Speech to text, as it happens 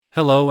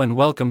Hello and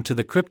welcome to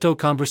the Crypto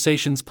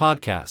Conversations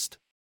podcast.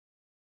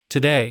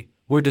 Today,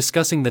 we're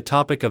discussing the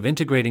topic of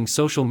integrating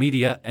social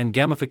media and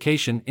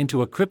gamification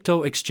into a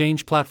crypto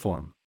exchange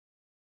platform.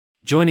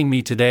 Joining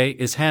me today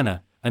is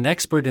Hannah, an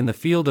expert in the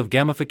field of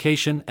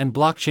gamification and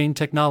blockchain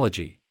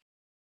technology.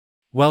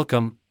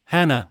 Welcome,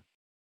 Hannah.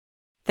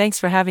 Thanks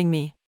for having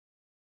me.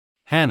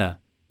 Hannah,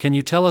 can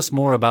you tell us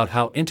more about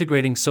how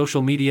integrating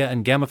social media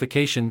and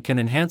gamification can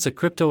enhance a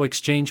crypto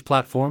exchange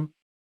platform?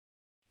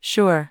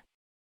 Sure.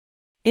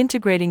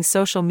 Integrating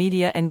social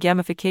media and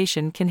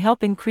gamification can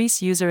help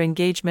increase user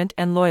engagement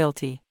and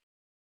loyalty.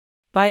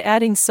 By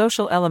adding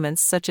social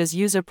elements such as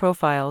user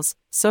profiles,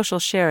 social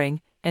sharing,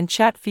 and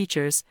chat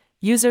features,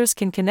 users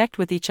can connect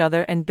with each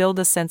other and build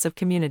a sense of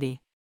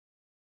community.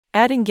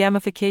 Adding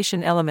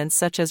gamification elements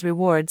such as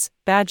rewards,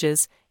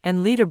 badges,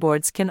 and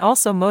leaderboards can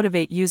also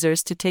motivate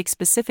users to take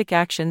specific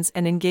actions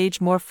and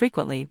engage more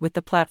frequently with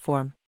the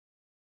platform.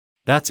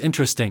 That's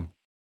interesting.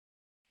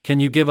 Can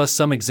you give us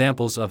some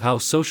examples of how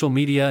social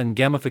media and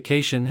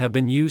gamification have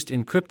been used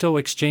in crypto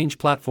exchange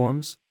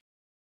platforms?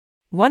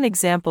 One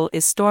example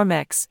is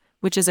StormX,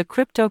 which is a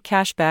crypto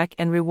cashback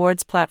and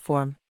rewards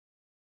platform.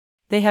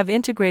 They have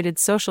integrated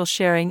social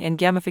sharing and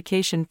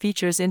gamification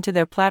features into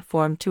their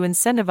platform to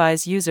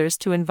incentivize users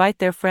to invite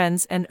their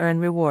friends and earn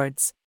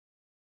rewards.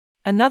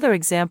 Another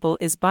example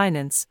is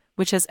Binance,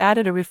 which has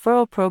added a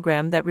referral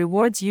program that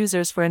rewards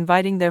users for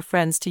inviting their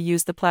friends to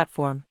use the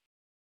platform.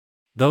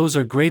 Those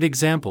are great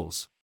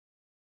examples.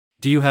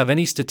 Do you have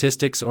any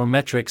statistics or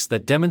metrics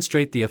that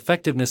demonstrate the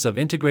effectiveness of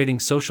integrating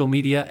social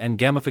media and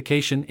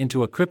gamification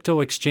into a crypto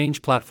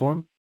exchange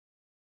platform?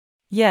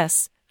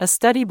 Yes, a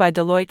study by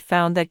Deloitte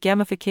found that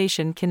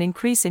gamification can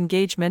increase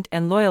engagement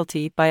and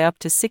loyalty by up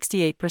to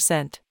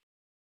 68%.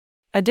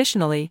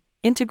 Additionally,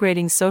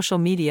 integrating social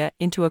media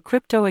into a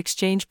crypto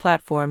exchange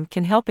platform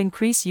can help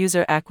increase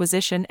user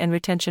acquisition and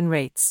retention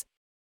rates.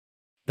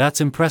 That's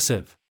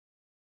impressive.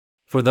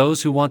 For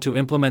those who want to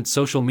implement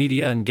social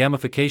media and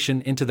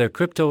gamification into their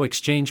crypto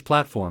exchange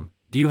platform,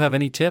 do you have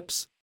any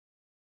tips?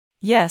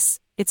 Yes,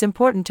 it's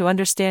important to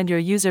understand your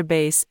user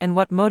base and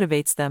what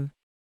motivates them.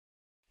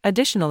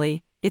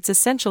 Additionally, it's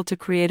essential to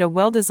create a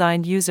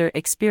well-designed user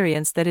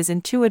experience that is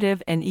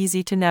intuitive and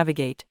easy to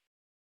navigate.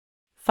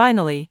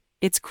 Finally,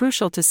 it's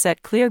crucial to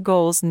set clear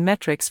goals and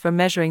metrics for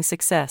measuring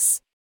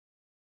success.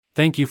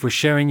 Thank you for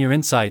sharing your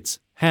insights,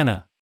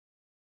 Hannah.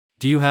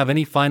 Do you have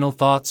any final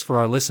thoughts for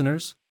our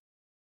listeners?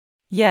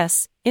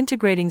 Yes,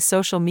 integrating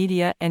social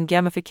media and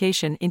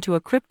gamification into a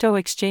crypto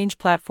exchange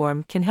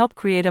platform can help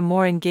create a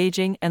more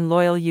engaging and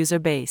loyal user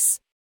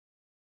base.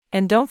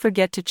 And don't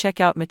forget to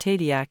check out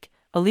Metadiac,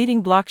 a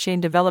leading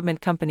blockchain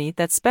development company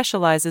that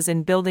specializes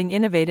in building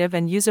innovative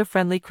and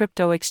user-friendly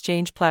crypto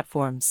exchange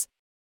platforms.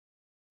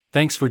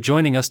 Thanks for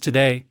joining us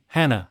today,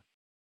 Hannah.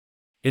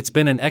 It's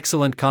been an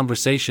excellent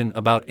conversation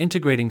about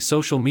integrating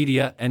social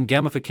media and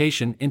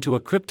gamification into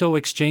a crypto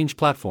exchange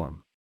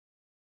platform.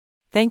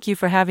 Thank you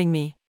for having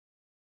me.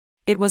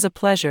 It was a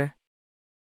pleasure.